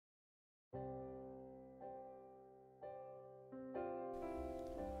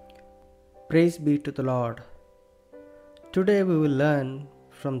Praise be to the Lord. Today we will learn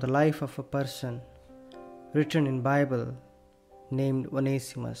from the life of a person written in Bible named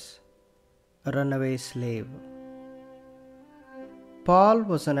ONESIMUS, a runaway slave. Paul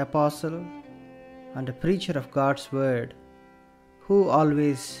was an apostle and a preacher of God's word who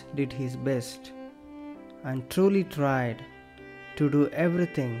always did his best and truly tried to do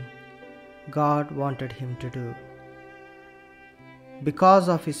everything God wanted him to do. Because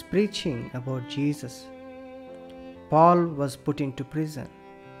of his preaching about Jesus, Paul was put into prison.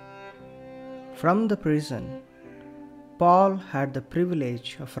 From the prison, Paul had the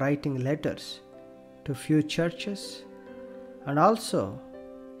privilege of writing letters to few churches, and also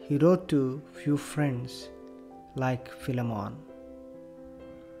he wrote to few friends like Philemon.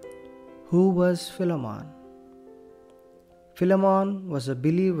 Who was Philemon? Philemon was a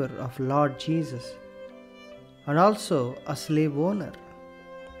believer of Lord Jesus and also a slave owner.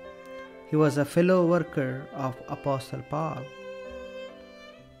 He was a fellow worker of Apostle Paul.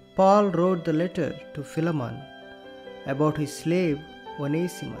 Paul wrote the letter to Philemon about his slave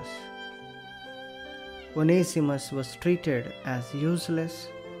ONESIMUS. ONESIMUS was treated as useless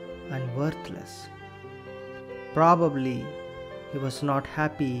and worthless. Probably he was not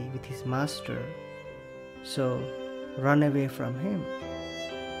happy with his master, so ran away from him.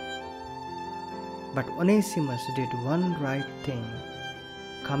 But ONESIMUS did one right thing,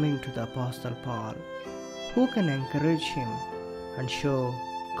 coming to the Apostle Paul, who can encourage him and show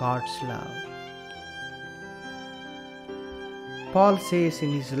God's love. Paul says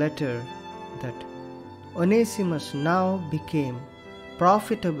in his letter that ONESIMUS now became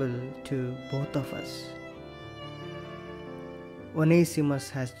profitable to both of us. ONESIMUS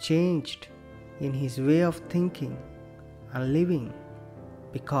has changed in his way of thinking and living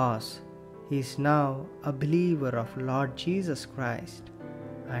because he is now a believer of Lord Jesus Christ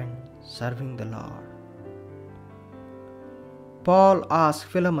and serving the Lord. Paul asked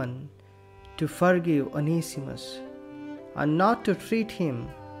Philemon to forgive ONESIMUS and not to treat him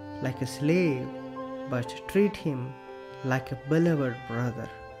like a slave, but treat him like a beloved brother.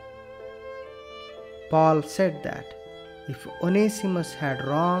 Paul said that if ONESIMUS had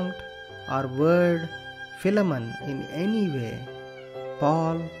wronged or worried Philemon in any way,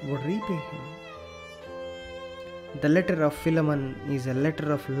 Paul would repay him. The letter of Philemon is a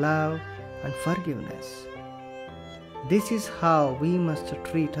letter of love and forgiveness. This is how we must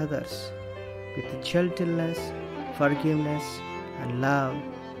treat others, with gentleness, forgiveness, and love,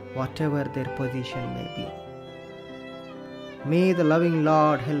 whatever their position may be. May the loving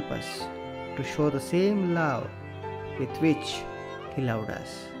Lord help us to show the same love with which He loved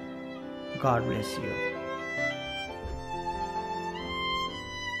us. God bless you.